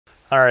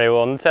Alright,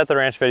 well in this At the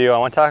Ranch video, I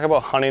want to talk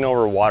about hunting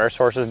over water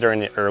sources during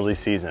the early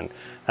season.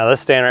 Now this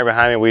stand right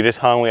behind me, we just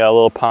hung, we got a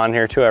little pond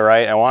here to our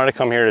right. I wanted to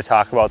come here to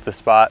talk about this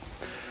spot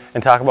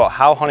and talk about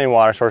how hunting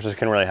water sources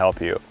can really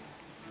help you.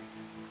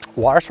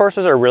 Water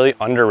sources are really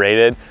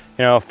underrated.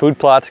 You know, food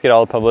plots get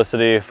all the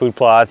publicity, food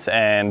plots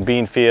and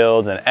bean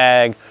fields and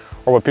ag,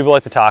 or what people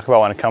like to talk about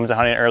when it comes to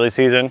hunting early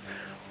season.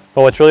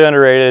 But what's really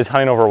underrated is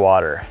hunting over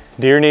water.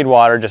 Deer need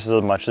water just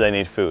as much as they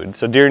need food.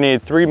 So deer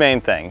need three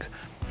main things.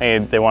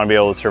 They want to be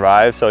able to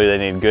survive, so they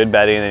need good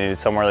bedding, they need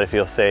somewhere they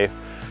feel safe,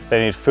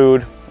 they need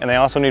food, and they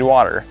also need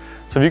water.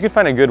 So if you can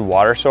find a good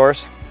water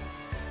source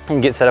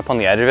and get set up on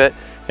the edge of it,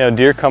 you know,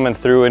 deer coming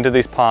through into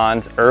these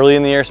ponds early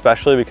in the year,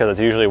 especially because it's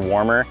usually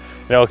warmer.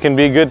 You know, it can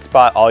be a good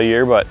spot all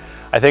year, but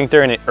I think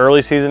during the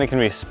early season it can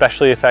be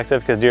especially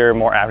effective because deer are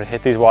more apt to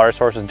hit these water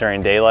sources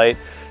during daylight.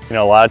 You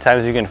know, a lot of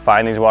times you can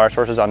find these water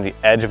sources on the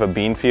edge of a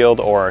bean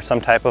field or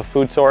some type of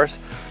food source.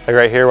 Like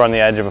right here, we're on the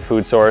edge of a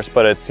food source,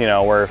 but it's, you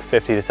know, we're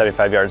 50 to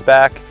 75 yards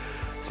back.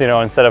 So, you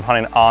know, instead of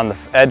hunting on the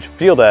edge,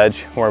 field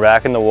edge, we're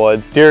back in the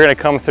woods. Deer are gonna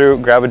come through,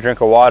 grab a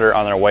drink of water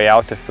on their way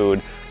out to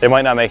food. They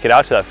might not make it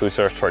out to that food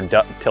source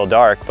till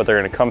dark, but they're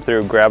gonna come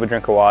through, grab a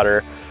drink of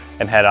water,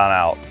 and head on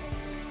out.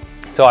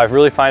 So I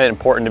really find it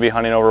important to be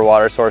hunting over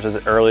water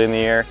sources early in the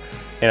year.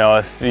 You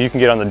know, you can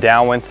get on the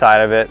downwind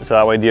side of it, so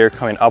that way deer are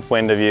coming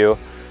upwind of you.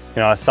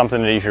 You know, it's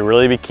something that you should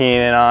really be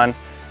keying in on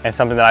and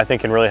something that I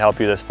think can really help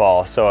you this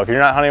fall. So if you're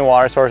not hunting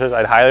water sources,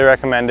 I'd highly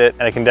recommend it,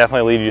 and it can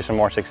definitely lead you to some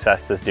more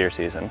success this deer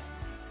season.